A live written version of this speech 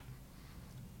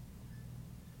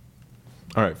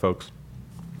All right, folks.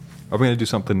 I'm going to do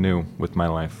something new with my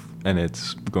life, and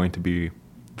it's going to be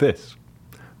this,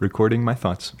 recording my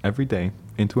thoughts every day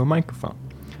into a microphone.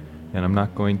 And I'm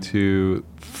not going to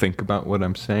think about what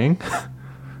I'm saying,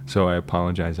 so I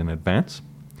apologize in advance.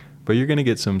 But you're going to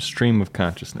get some stream of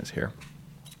consciousness here.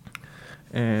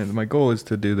 And my goal is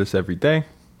to do this every day,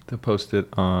 to post it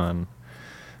on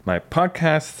my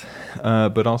podcast,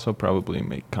 but also probably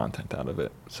make content out of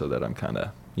it so that I'm kind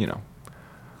of,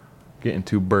 getting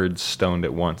two birds stoned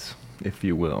at once, if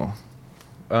you will.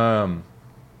 I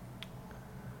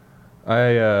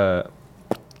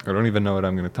don't even know what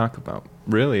I'm going to talk about.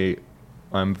 Really,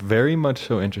 I'm very much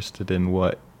so interested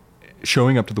in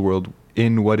showing up to the world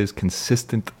in what is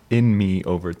consistent in me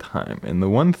over time. And the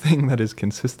one thing that is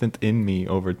consistent in me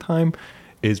over time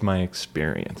is my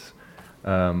experience.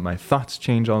 My thoughts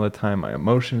change all the time. My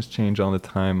emotions change all the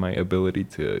time. My ability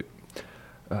to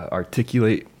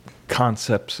articulate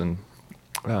concepts and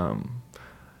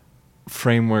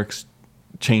frameworks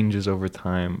changes over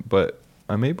time. But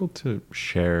I'm able to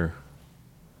share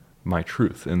my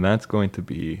truth. And that's going to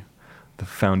be the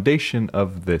foundation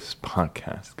of this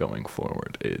podcast going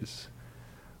forward is,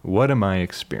 what am I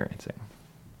experiencing?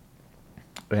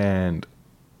 And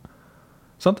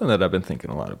something that I've been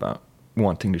thinking a lot about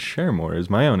wanting to share more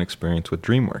is my own experience with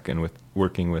dream work and with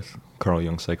working with Carl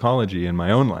Jung psychology in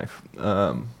my own life.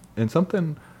 And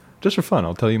something just for fun,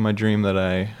 I'll tell you my dream that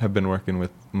I have been working with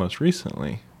most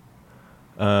recently.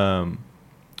 Well,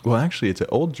 actually, it's an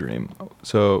old dream.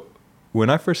 So when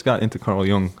I first got into Carl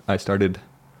Jung, I started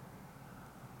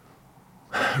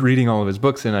reading all of his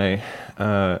books, and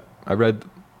I read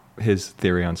his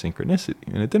theory on synchronicity,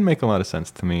 and it didn't make a lot of sense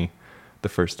to me the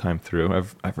first time through.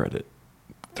 I've read it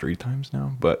 3 times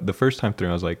now, but the first time through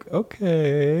I was like,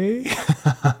 okay.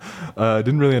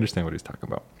 Didn't really understand what he's talking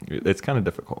about. It's kind of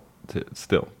difficult to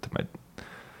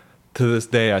this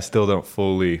day. I still don't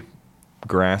fully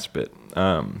grasp it.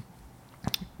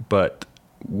 But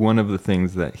one of the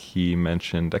things that he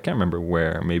mentioned, I can't remember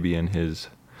where, maybe in his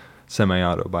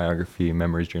semi-autobiography,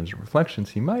 Memories, Dreams, and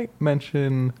Reflections, he might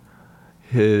mention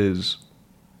his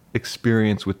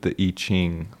experience with the I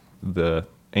Ching, the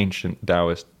ancient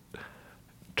Taoist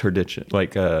tradition,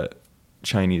 like a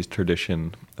Chinese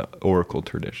tradition, oracle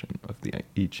tradition of the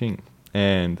I Ching.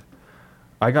 And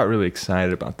I got really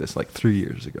excited about this like 3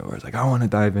 years ago. I was like, I want to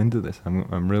dive into this.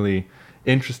 I'm really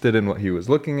interested in what he was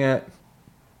looking at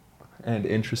and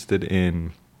interested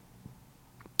in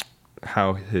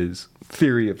how his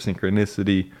theory of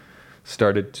synchronicity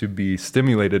started to be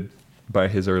stimulated by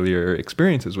his earlier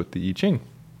experiences with the I Ching.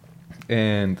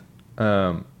 And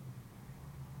so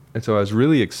I was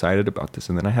really excited about this.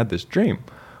 And then I had this dream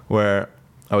where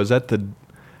I was at the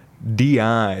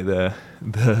DI,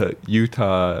 the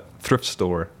Utah thrift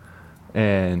store,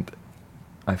 and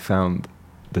I found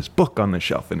this book on the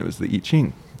shelf, and it was the I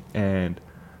Ching. And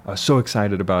I was so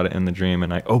excited about it in the dream,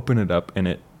 and I open it up, and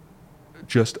it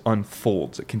just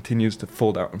unfolds. It continues to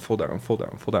fold out and fold out and fold out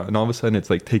and fold out. And all of a sudden,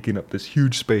 it's like taking up this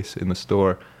huge space in the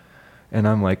store. And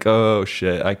I'm like, oh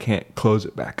shit, I can't close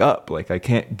it back up. Like, I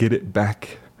can't get it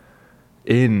back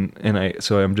in. And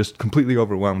so I'm just completely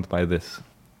overwhelmed by this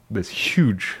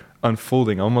huge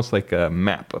unfolding, almost like a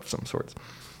map of some sorts.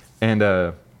 And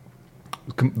the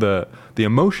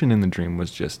emotion in the dream was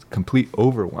just complete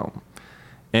overwhelm.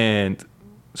 And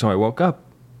so I woke up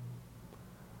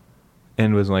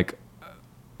and was like,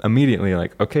 immediately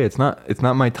like, okay, it's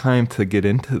not my time to get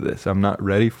into this. I'm not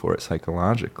ready for it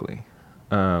psychologically.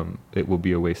 It will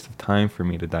be a waste of time for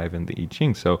me to dive into I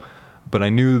Ching. So, but I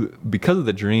knew, because of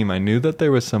the dream, I knew that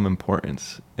there was some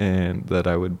importance and that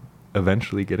I would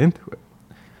eventually get into it.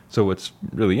 So what's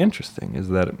really interesting is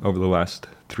that over the last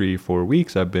 3-4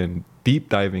 weeks, I've been deep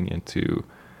diving into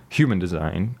human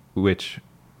design, which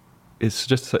is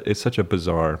it's such a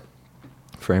bizarre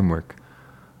framework.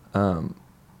 It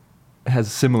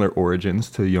has similar origins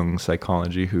to Jung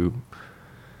psychology, who,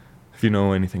 if you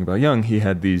know anything about Jung, he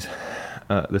had this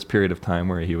period of time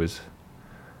where he was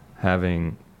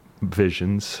having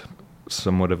visions,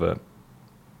 somewhat of a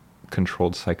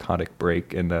controlled psychotic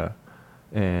break, and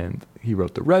he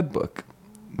wrote the Red Book,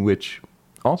 which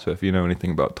also, if you know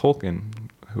anything about Tolkien,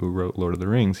 who wrote Lord of the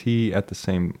Rings, he, at the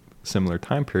same similar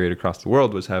time period across the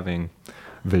world, was having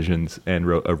visions and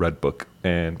wrote a Red Book.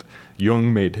 And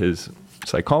Jung made his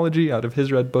psychology out of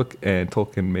his Red Book, and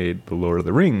Tolkien made the Lord of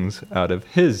the Rings out of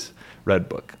his Red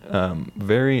Book.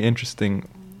 Very interesting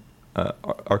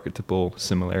archetypal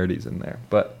similarities in there.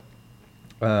 But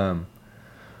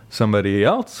somebody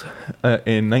else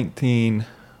in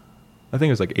I think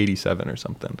it was like 87 or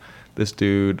something, this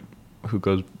dude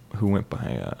who went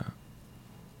by,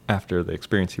 after the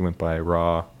experience, he went by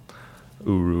Ra,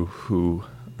 Uruhu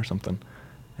or something.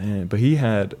 But he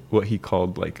had what he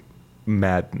called like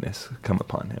madness come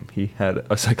upon him. He had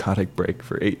a psychotic break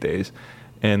for 8 days,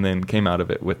 and then came out of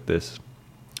it with this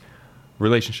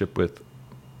relationship with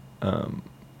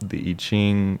the I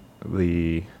Ching,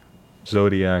 the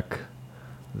zodiac,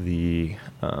 the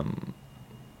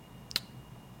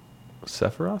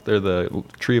Sephiroth, or the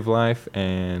Tree of Life,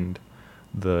 and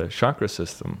the chakra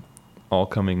system, all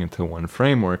coming into one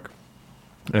framework.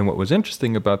 And what was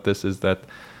interesting about this is that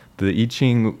the I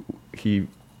Ching, he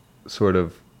sort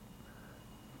of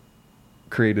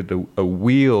created a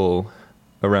wheel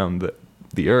around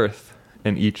the earth,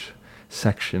 and each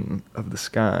section of the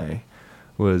sky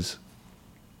was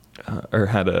or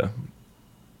had a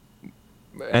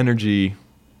energy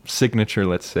signature,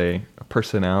 let's say, a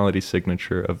personality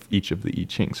signature of each of the I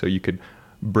Ching. So you could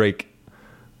break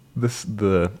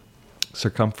the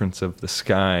circumference of the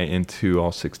sky into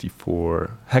all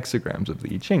 64 hexagrams of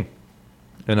the I Ching.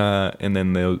 And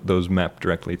then those map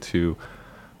directly to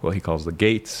what he calls the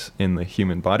gates in the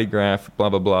human body graph, blah,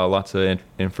 blah, blah, lots of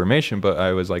information. But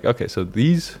I was like, okay, so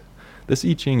this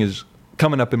I Ching is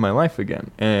coming up in my life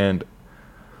again. And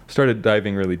started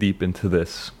diving really deep into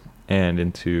this and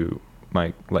into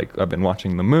my, like, I've been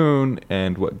watching the moon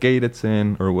and what gate it's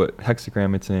in or what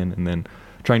hexagram it's in, and then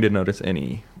trying to notice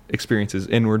any experiences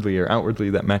inwardly or outwardly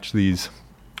that match these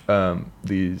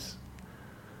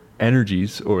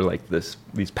energies or like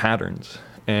these patterns.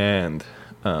 And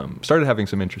started having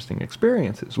some interesting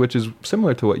experiences, which is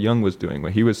similar to what Jung was doing,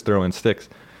 where he was throwing sticks,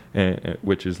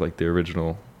 which is like the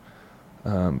original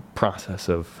process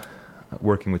of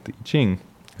working with the I Ching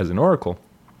as an oracle.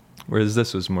 Whereas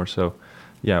this was more so,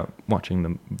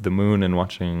 watching the moon and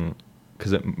watching,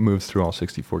 because it moves through all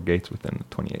 64 gates within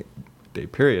a 28-day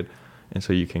period. And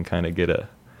so you can kind of get a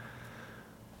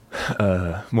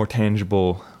more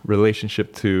tangible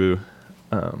relationship to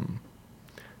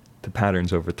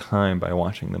patterns over time by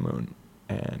watching the moon,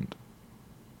 and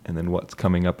then what's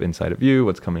coming up inside of you,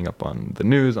 what's coming up on the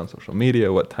news, on social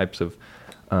media, what types of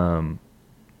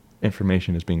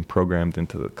information is being programmed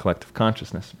into the collective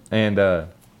consciousness. And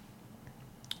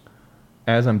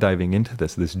as I'm diving into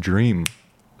this dream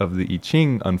of the I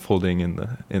Ching unfolding in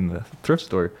the thrift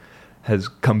store has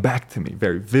come back to me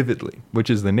very vividly, which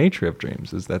is the nature of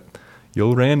dreams, is that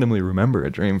you'll randomly remember a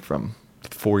dream from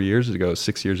 4 years ago,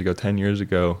 6 years ago, 10 years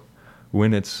ago,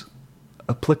 when it's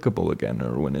applicable again,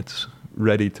 or when it's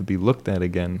ready to be looked at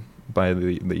again by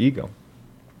the ego.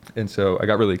 And so I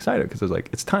got really excited because I was like,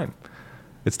 it's time.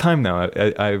 It's time now.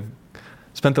 I've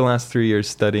spent the last 3 years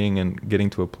studying and getting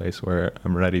to a place where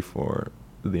I'm ready for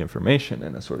the information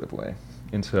in a sort of way.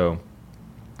 And so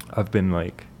I've been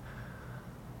like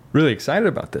really excited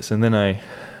about this. And then I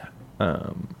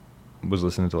was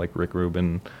listening to like Rick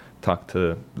Rubin talk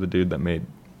to the dude that made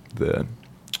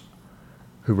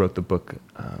who wrote the book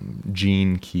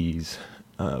Gene Keys,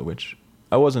 which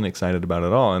I wasn't excited about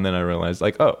at all. And then I realized,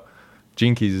 like, oh,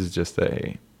 Gene Keys is just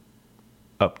a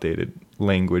updated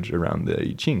language around the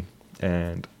I Ching.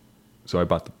 And so I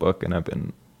bought the book, and I've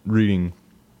been reading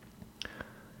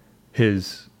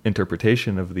his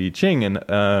interpretation of the I Ching, and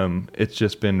it's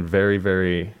just been very,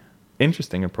 very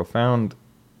interesting and profound,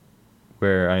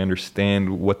 where I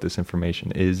understand what this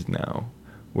information is now,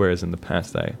 whereas in the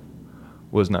past I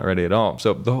was not ready at all.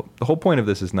 So the whole point of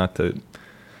this is not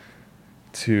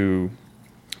to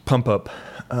pump up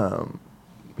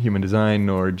human design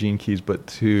or Gene Keys, but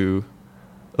to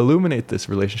illuminate this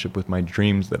relationship with my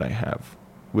dreams that I have,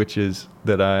 which is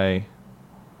that I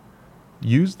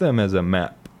use them as a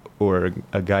map or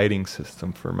a guiding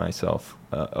system for myself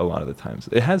a lot of the times.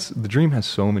 The dream has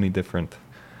so many different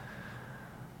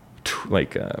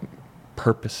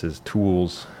purposes,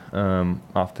 tools.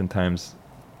 Oftentimes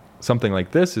something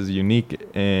like this is unique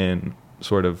in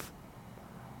sort of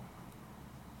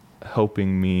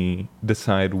helping me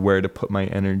decide where to put my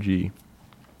energy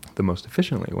the most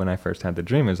efficiently. When I first had the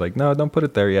dream, it was like, no, don't put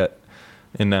it there yet.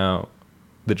 And now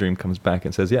the dream comes back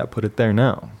and says, yeah, put it there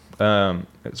now.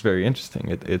 It's very interesting.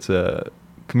 It's a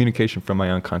communication from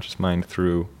my unconscious mind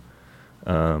through,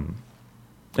 and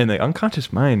the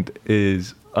unconscious mind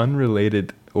is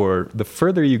unrelated, or the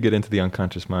further you get into the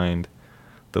unconscious mind,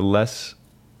 the less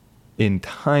in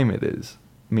time it is,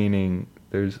 meaning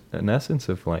there's an essence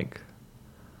of like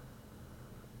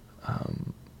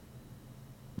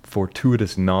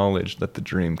fortuitous knowledge that the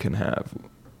dream can have,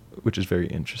 which is very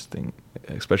interesting.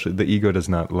 Especially the ego does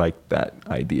not like that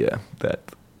idea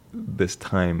that this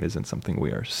time isn't something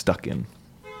we are stuck in.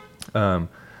 And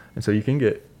so you can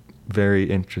get very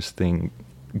interesting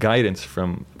guidance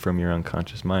from your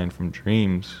unconscious mind, from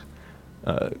dreams.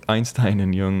 Einstein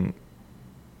and Jung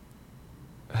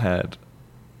had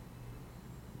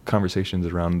conversations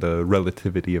around the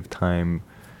relativity of time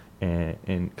and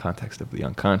in context of the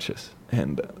unconscious.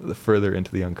 And the further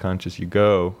into the unconscious you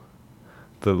go,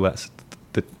 the less,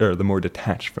 or the more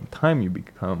detached from time you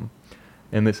become.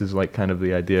 And this is like kind of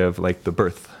the idea of like the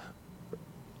birth,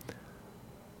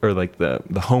 or like the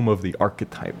home of the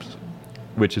archetypes,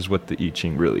 which is what the I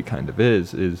Ching really kind of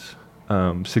is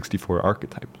 64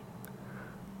 archetypes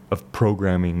of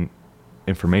programming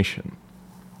information.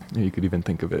 You could even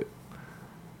think of it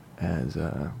as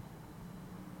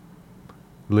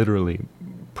literally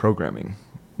programming,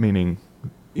 meaning,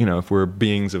 if we're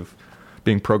beings of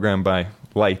being programmed by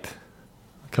light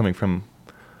coming from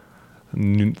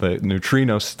the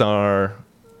neutrino star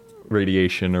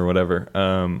radiation or whatever,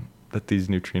 that these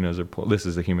neutrinos are this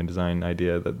is a human design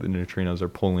idea, that the neutrinos are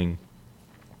pulling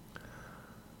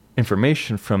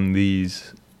information from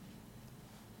these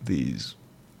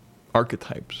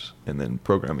archetypes and then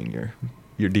programming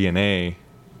your DNA.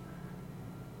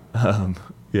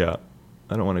 Yeah,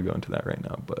 I don't want to go into that right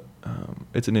now, but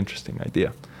it's an interesting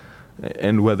idea.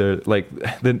 And whether, like,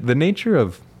 the nature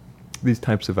of these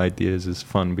types of ideas is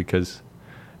fun, because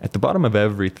at the bottom of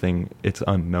everything, it's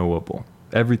unknowable.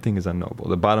 Everything is unknowable.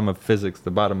 The bottom of physics,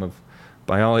 the bottom of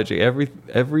biology,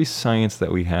 every science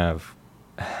that we have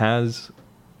has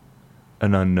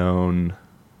an unknown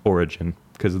origin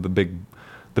because of the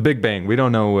Big Bang. We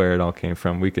don't know where it all came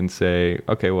from. We can say,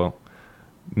 okay, well,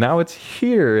 now it's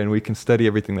here and we can study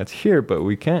everything that's here, but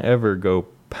we can't ever go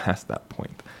past that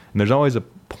point. And there's always a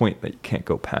point that you can't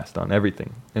go past on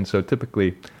everything. And so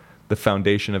typically the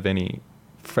foundation of any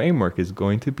framework is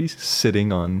going to be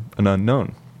sitting on an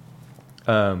unknown.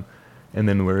 And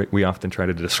then we often try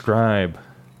to describe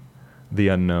the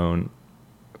unknown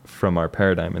from our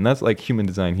paradigm. And that's like human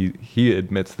design. He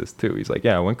admits this too. He's like,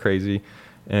 yeah, I went crazy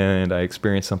and I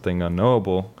experienced something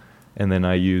unknowable. And then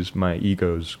I use my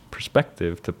ego's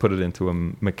perspective to put it into a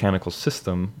mechanical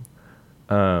system.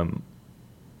 But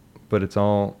it's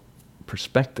all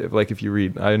perspective. Like if you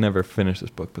read, I never finished this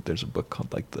book, but there's a book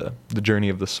called like the Journey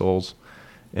of the Souls.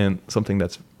 And something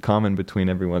that's common between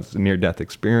everyone's near-death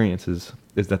experiences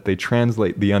is that they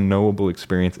translate the unknowable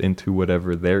experience into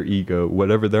whatever their ego,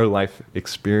 whatever their life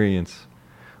experience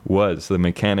was. The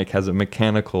mechanic has a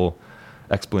mechanical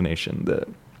explanation. The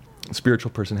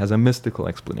spiritual person has a mystical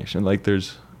explanation. Like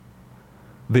there's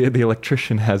the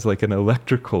electrician has like an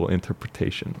electrical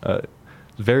interpretation. It's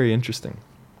very interesting.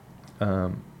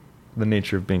 The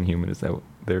nature of being human is that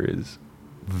there is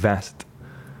vast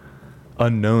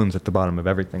unknowns at the bottom of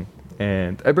everything.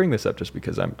 And I bring this up just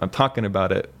because I'm talking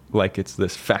about it like it's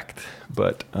this fact,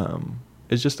 but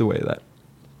it's just a way that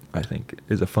I think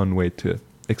is a fun way to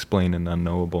explain an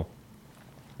unknowable,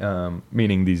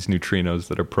 meaning these neutrinos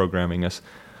that are programming us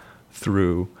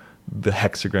through the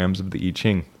hexagrams of the I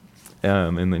Ching.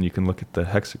 And then you can look at the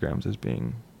hexagrams as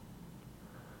being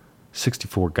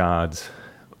 64 gods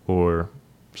or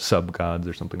sub-gods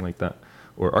or something like that,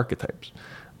 or archetypes.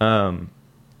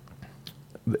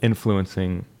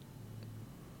 Influencing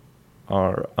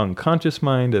our unconscious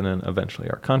mind and then eventually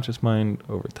our conscious mind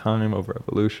over time, over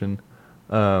evolution.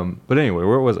 But anyway,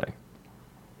 where was I?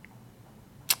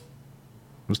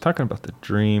 I was talking about the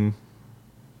dream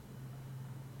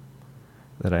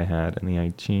that I had in the I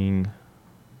Ching.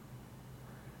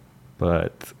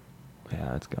 But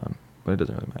yeah, it's gone. But it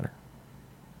doesn't really matter.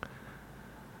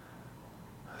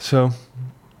 So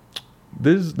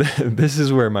this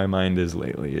is where my mind is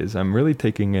lately, is I'm really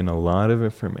taking in a lot of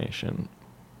information.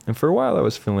 And for a while I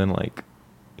was feeling like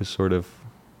it's sort of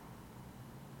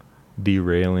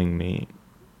derailing me.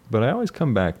 But I always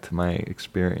come back to my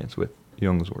experience with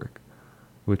Jung's work,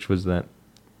 which was that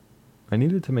I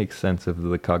needed to make sense of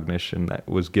the cognition that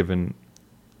was given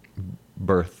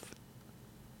birth.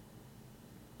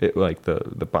 It, like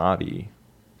the body,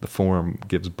 the form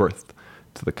gives birth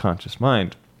to the conscious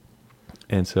mind.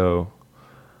 And so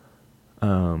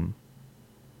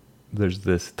there's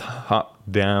this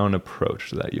top-down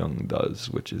approach that Jung does,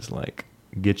 which is like,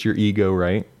 get your ego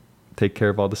right, take care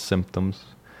of all the symptoms.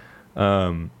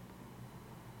 Not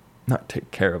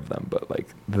take care of them, but like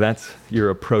that's your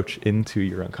approach into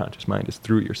your unconscious mind, is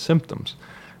through your symptoms,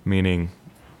 meaning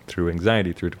through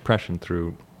anxiety, through depression,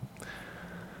 through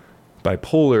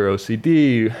bipolar,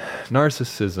 OCD,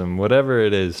 narcissism, whatever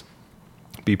it is,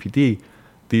 BPD.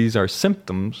 These are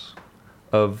symptoms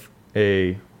of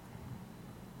a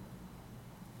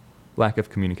lack of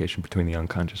communication between the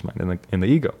unconscious mind and the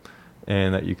ego,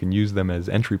 and that you can use them as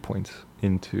entry points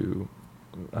into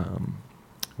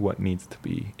what needs to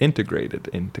be integrated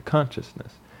into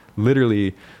consciousness.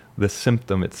 Literally, the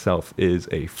symptom itself is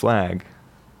a flag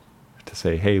to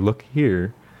say, hey, look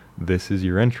here, this is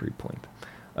your entry point.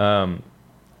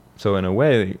 So in a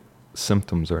way,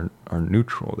 symptoms are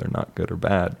neutral. They're not good or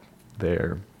bad.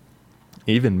 They're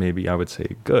even maybe I would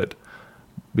say good,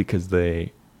 because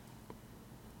they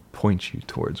point you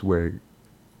towards where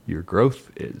your growth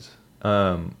is.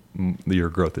 Your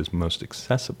growth is most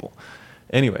accessible.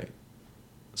 Anyway,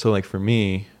 so like for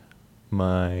me,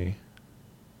 I'm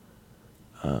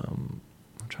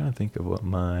trying to think of what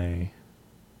my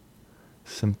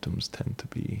symptoms tend to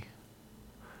be.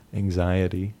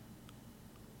 Anxiety.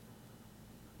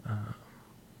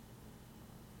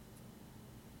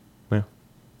 Well,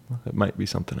 that might be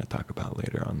something I talk about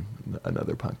later on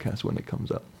another podcast when it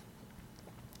comes up.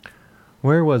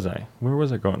 Where was I? Where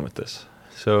was I going with this?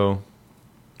 So,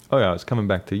 I was coming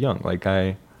back to Jung. Like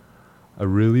I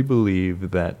really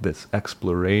believe that this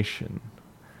exploration,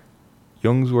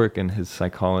 Jung's work and his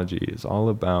psychology is all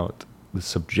about the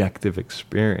subjective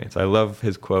experience. I love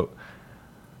his quote,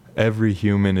 every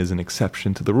human is an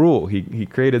exception to the rule. He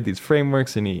created these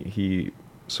frameworks, and he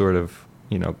sort of,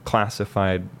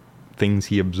 classified things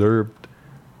he observed,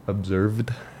 and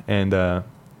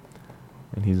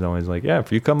he's always like, yeah,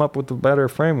 if you come up with a better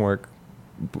framework,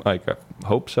 like, I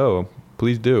hope so,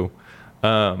 please do.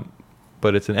 But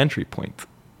it's an entry point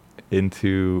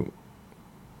into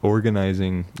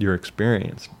organizing your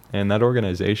experience. And that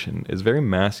organization is very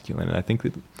masculine. And I think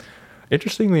that,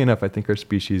 interestingly enough, I think our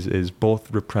species is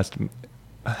both repressed,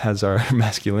 has our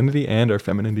masculinity and our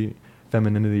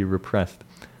femininity repressed.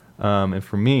 And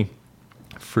for me,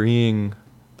 freeing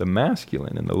the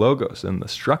masculine and the logos and the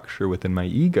structure within my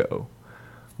ego,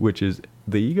 which is,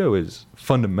 the ego is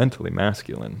fundamentally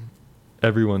masculine.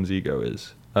 Everyone's ego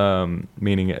is,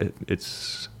 meaning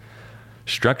it's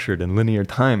structured in linear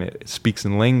time. It speaks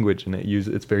in language, and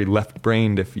it's very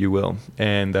left-brained, if you will.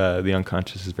 And the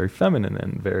unconscious is very feminine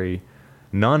and very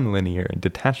non-linear and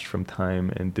detached from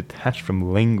time and detached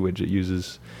from language. It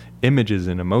uses images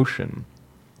and emotion.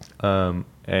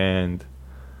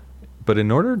 But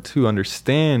in order to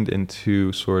understand and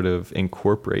to sort of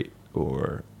incorporate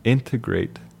or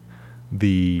integrate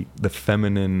the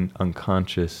feminine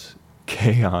unconscious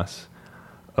chaos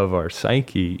of our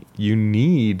psyche, you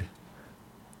need,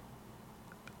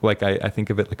 like I think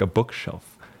of it like a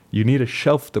bookshelf. You need a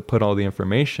shelf to put all the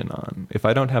information on. If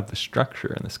I don't have the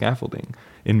structure and the scaffolding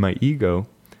in my ego,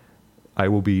 I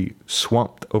will be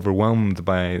swamped, overwhelmed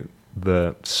by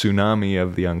the tsunami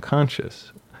of the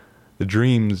unconscious. The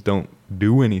dreams don't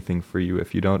do anything for you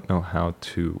if you don't know how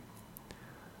to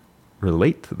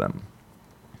relate to them,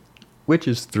 which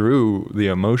is through the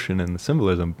emotion and the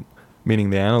symbolism,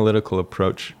 meaning the analytical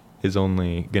approach is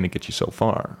only going to get you so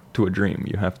far to a dream.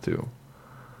 You have to.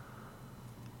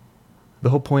 The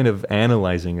whole point of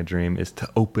analyzing a dream is to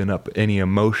open up any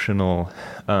emotional,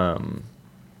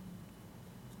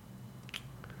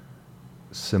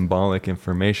 symbolic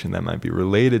information that might be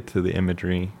related to the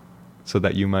imagery, so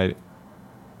that you might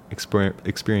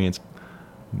experience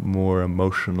more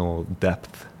emotional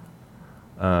depth.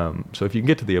 So if you can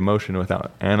get to the emotion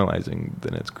without analyzing,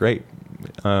 then it's great.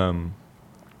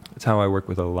 It's how I work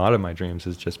with a lot of my dreams,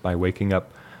 is just by waking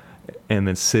up and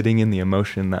then sitting in the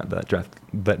emotion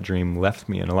that dream left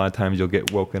me. And a lot of times you'll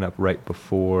get woken up right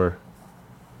before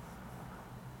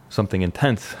something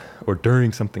intense or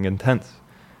during something intense,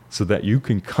 so that you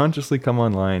can consciously come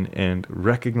online and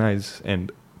recognize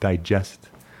and digest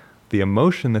the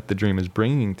emotion that the dream is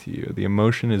bringing to you. The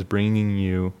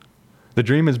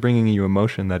dream is bringing you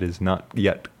emotion that is not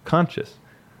yet conscious.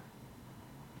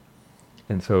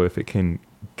 And so if it can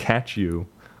catch you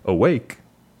awake,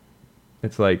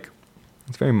 it's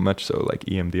very much so like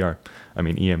EMDR. I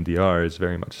mean, EMDR is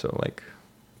very much so like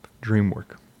dream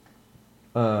work.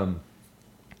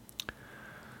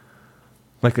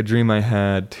 Like a dream I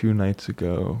had 2 nights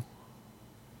ago.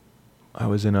 I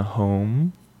was in a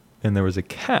home and there was a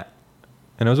cat.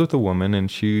 And I was with a woman, and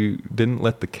she didn't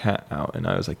let the cat out. And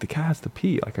I was like, the cat has to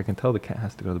pee. Like, I can tell the cat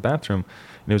has to go to the bathroom.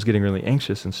 And it was getting really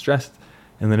anxious and stressed.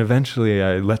 And then eventually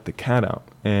I let the cat out.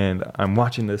 And I'm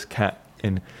watching this cat,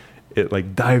 and it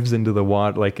like dives into the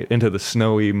water, like into the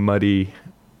snowy, muddy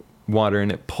water,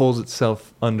 and it pulls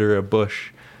itself under a bush.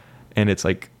 And it's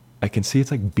like, I can see it's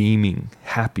like beaming,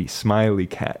 happy, smiley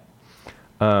cat.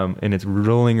 And it's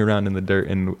rolling around in the dirt.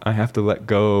 And I have to let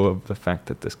go of the fact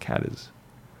that this cat is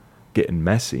getting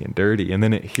messy and dirty, and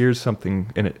then it hears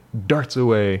something and it darts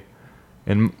away,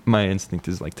 and my instinct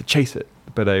is like to chase it,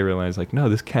 but I realize like, no,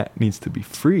 this cat needs to be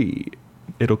free,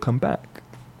 it'll come back.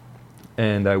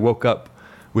 And I woke up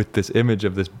with this image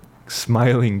of this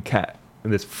smiling cat,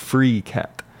 this free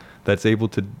cat that's able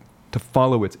to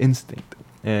follow its instinct,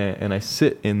 and I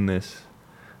sit in this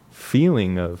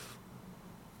feeling of,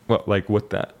 well, like what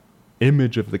that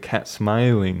image of the cat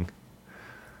smiling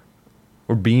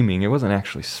or beaming. It wasn't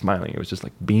actually smiling. It was just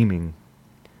like beaming.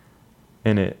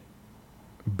 And it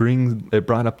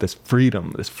brought up this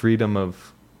freedom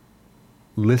of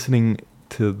listening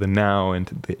to the now and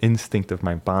to the instinct of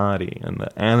my body and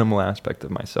the animal aspect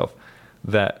of myself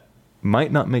that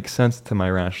might not make sense to my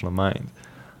rational mind.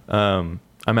 I'm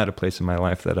at a place in my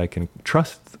life that I can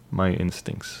trust my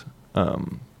instincts.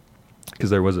 Because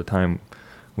there was a time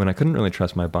when I couldn't really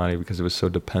trust my body because it was so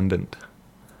dependent.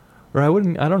 Or I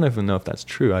don't even know if that's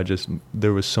true.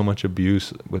 There was so much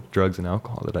abuse with drugs and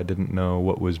alcohol that I didn't know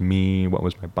what was me, what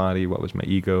was my body, what was my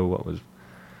ego, what was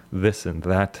this and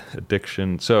that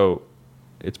addiction. So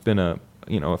it's been a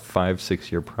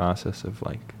 5-6 year process of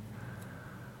like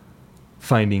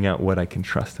finding out what I can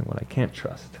trust and what I can't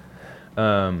trust.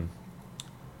 And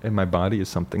my body is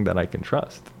something that I can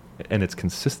trust, and it's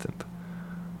consistent.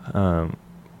 And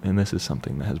this is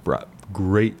something that has brought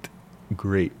great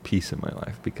peace in my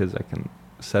life, because I can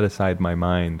set aside my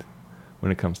mind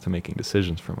when it comes to making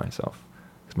decisions for myself.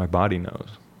 Because my body knows.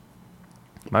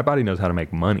 My body knows how to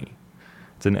make money.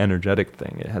 It's an energetic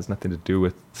thing. It has nothing to do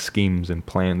with schemes and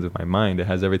plans of my mind. It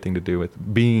has everything to do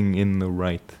with being in the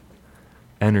right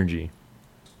energy,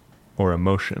 or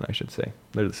emotion, I should say.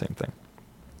 They're the same thing.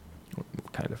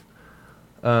 Kind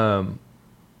of.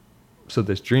 So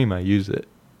this dream, I use it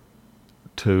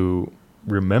to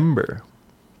remember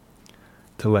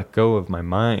to let go of my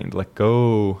mind, let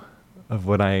go of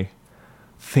what I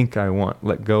think I want,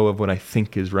 let go of what I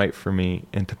think is right for me,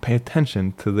 and to pay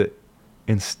attention to the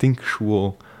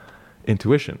instinctual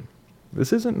intuition.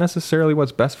 This isn't necessarily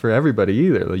what's best for everybody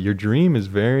either. Your dream is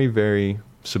very, very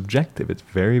subjective. It's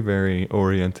very, very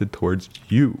oriented towards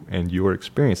you and your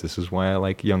experience. This is why I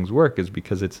like Jung's work, is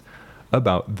because it's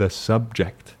about the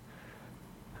subject.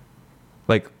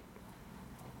 Like,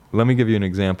 let me give you an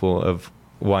example of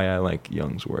why I like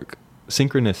Jung's work.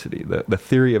 Synchronicity, the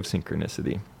theory of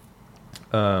synchronicity,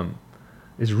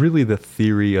 is really the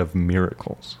theory of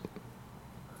miracles.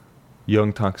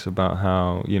 Jung talks about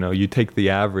how, you take the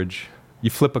average, you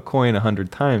flip a coin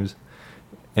 100 times,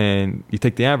 and you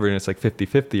take the average, and it's like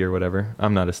 50-50 or whatever.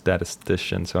 I'm not a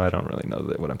statistician, so I don't really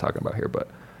know what I'm talking about here.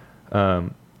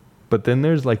 But then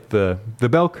there's like the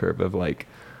bell curve of like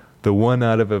the 1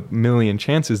 out of a million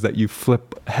chances that you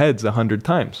flip heads 100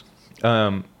 times.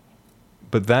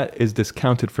 But that is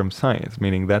discounted from science,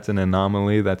 meaning that's an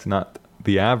anomaly. That's not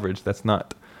the average. That's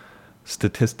not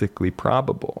statistically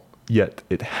probable. Yet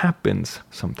it happens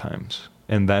sometimes.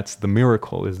 And that's the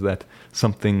miracle, is that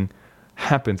something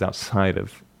happens outside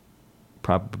of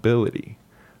probability.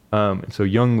 And so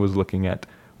Jung was looking at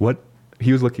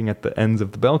the ends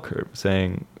of the bell curve,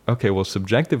 saying, okay, well,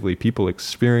 subjectively, people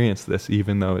experience this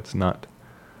even though it's not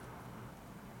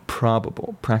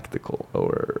probable, practical,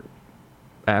 or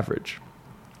average.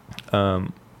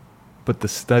 But the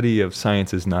study of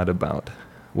science is not about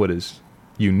what is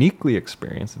uniquely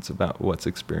experienced. It's about what's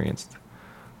experienced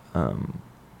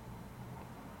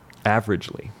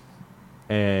averagely.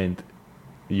 And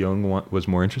Jung was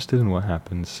more interested in what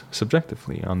happens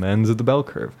subjectively on the ends of the bell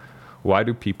curve. Why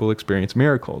do people experience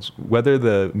miracles? Whether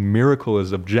the miracle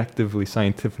is objectively,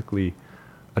 scientifically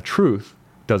a truth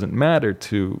doesn't matter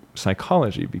to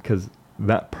psychology, because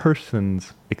that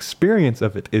person's experience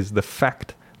of it is the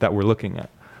fact that we're looking at.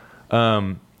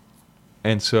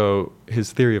 And so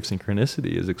his theory of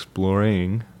synchronicity is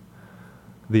exploring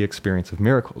the experience of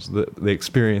miracles, the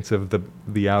experience of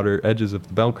the outer edges of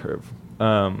the bell curve,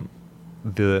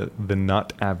 the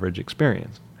not average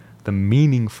experience, the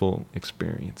meaningful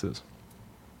experiences.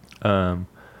 So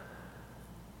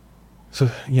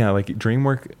yeah, like dream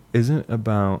work isn't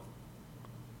about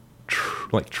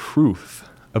truth,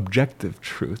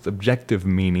 objective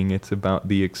meaning. It's about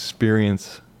the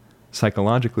experience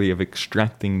psychologically of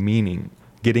extracting meaning.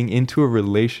 Getting into a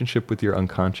relationship with your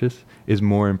unconscious is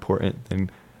more important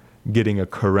than getting a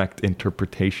correct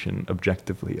interpretation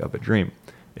objectively of a dream.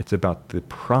 It's about the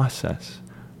process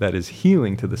that is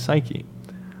healing to the psyche.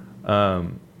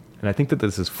 And I think that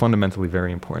this is fundamentally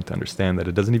very important to understand, that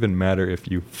it doesn't even matter if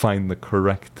you find the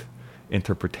correct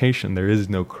interpretation. There is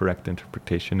no correct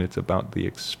interpretation. It's about the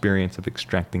experience of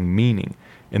extracting meaning.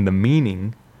 And the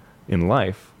meaning in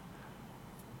life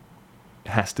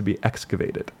has to be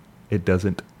excavated. It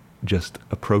doesn't just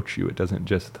approach you. It doesn't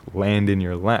just land in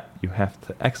your lap. You have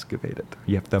to excavate it.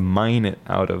 You have to mine it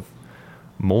out of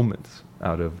moments,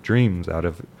 out of dreams, out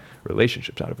of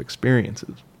relationships, out of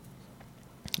experiences.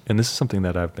 And this is something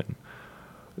that I've been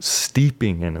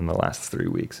steeping in the last 3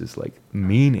 weeks, is like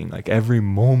meaning. Like every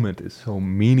moment is so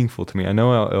meaningful to me. I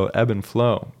know it'll ebb and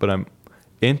flow, but I'm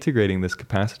integrating this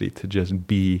capacity to just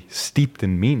be steeped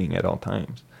in meaning at all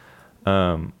times.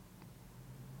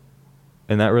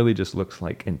 And that really just looks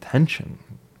like intention,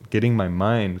 getting my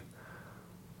mind,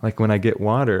 like when I get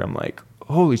water, I'm like,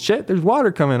 holy shit, there's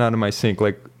water coming out of my sink.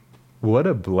 Like, what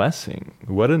a blessing.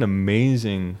 What an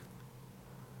amazing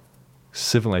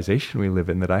civilization we live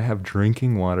in, that I have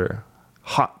drinking water,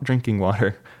 hot drinking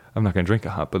water. I'm not going to drink it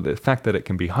hot, but the fact that it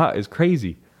can be hot is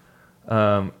crazy.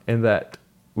 And that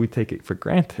we take it for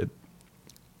granted.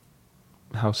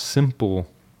 How simple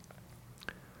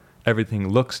everything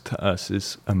looks to us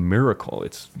is a miracle.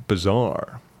 It's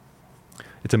bizarre.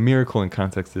 It's a miracle in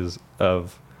context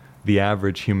of the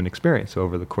average human experience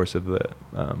over the course of the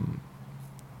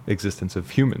existence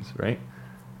of humans, right?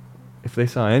 If they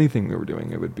saw anything we were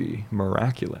doing, it would be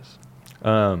miraculous.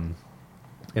 And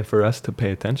for us to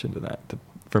pay attention to that,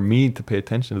 for me to pay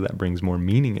attention to that, brings more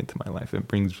meaning into my life. It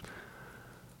brings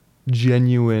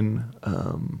genuine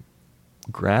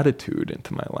gratitude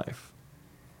into my life.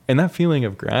 And that feeling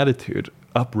of gratitude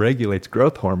upregulates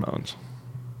growth hormones,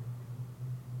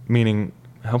 meaning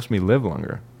helps me live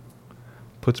longer,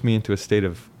 puts me into a state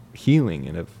of healing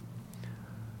and of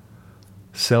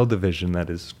cell division that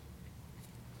is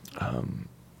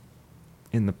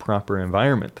in the proper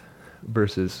environment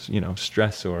versus,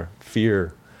 stress or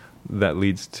fear that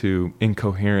leads to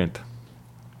incoherent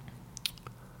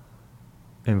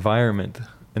environment,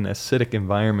 an acidic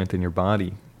environment in your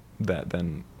body that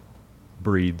then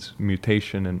breeds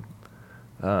mutation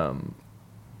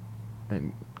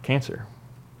and cancer.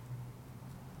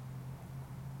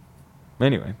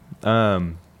 Anyway,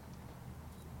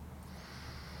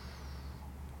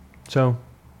 so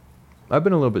I've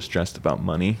been a little bit stressed about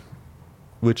money,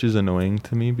 which is annoying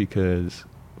to me because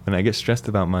when I get stressed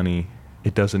about money,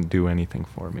 it doesn't do anything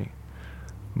for me.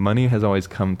 Money has always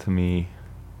come to me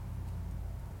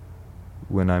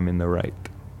when I'm in the right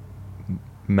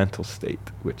mental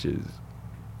state, which is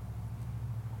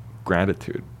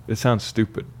gratitude. It sounds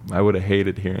stupid. I would have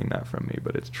hated hearing that from me,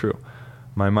 but it's true.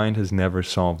 My mind has never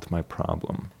solved my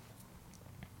problem.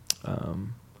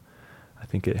 I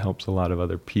think it helps a lot of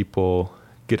other people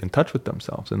get in touch with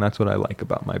themselves, and that's what I like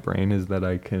about my brain, is that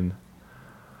I can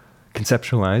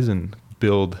conceptualize and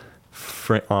build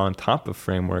on top of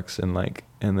frameworks and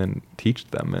then teach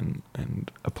them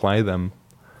and apply them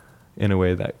in a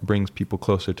way that brings people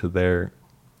closer to their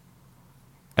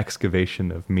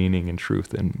excavation of meaning and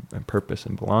truth and purpose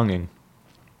and belonging,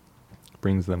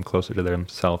 brings them closer to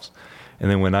themselves.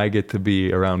 And then when I get to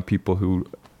be around people who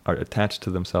are attached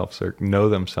to themselves or know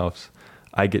themselves,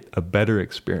 I get a better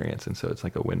experience. And so it's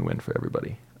like a win-win for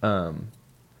everybody.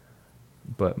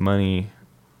 But money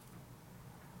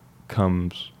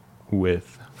comes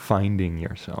with finding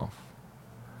yourself.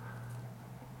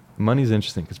 Money's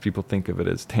interesting because people think of it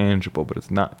as tangible, but it's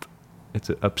not.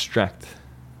 It's abstract.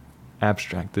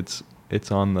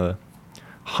 It's on the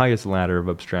highest ladder of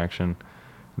abstraction.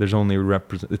 There's only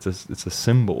it's a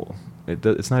symbol.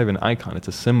 It's not even an icon. It's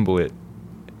a symbol.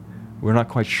 We're not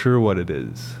quite sure what it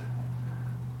is.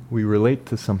 We relate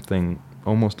to something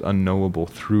almost unknowable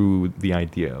through the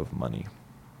idea of money.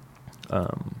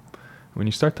 When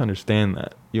you start to understand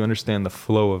that, you understand the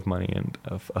flow of money and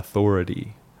of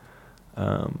authority.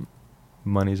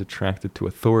 Money is attracted to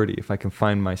authority. If I can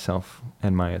find myself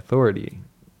and my authority,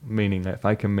 meaning that if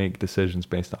I can make decisions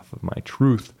based off of my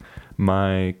truth,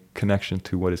 my connection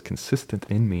to what is consistent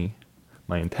in me,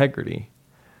 my integrity,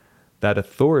 that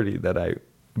authority that I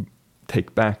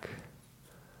take back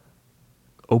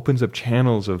opens up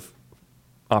channels of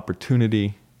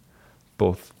opportunity,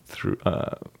 both through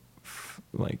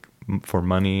for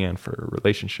money and for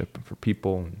relationship and for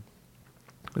people.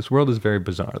 This world is very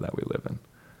bizarre that we live in.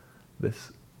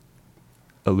 This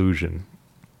illusion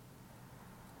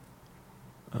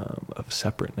of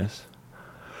separateness.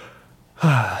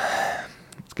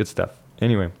 It's good stuff.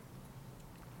 Anyway,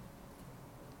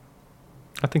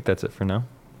 I think that's it for now.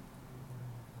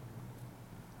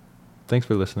 Thanks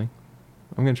for listening.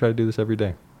 I'm going to try to do this every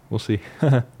day. We'll see.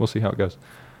 We'll see how it goes.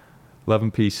 Love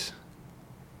and peace,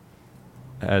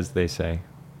 as they say.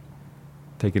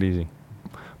 Take it easy.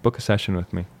 Book a session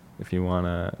with me if you want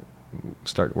to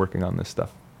start working on this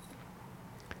stuff.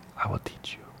 I will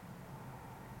teach you.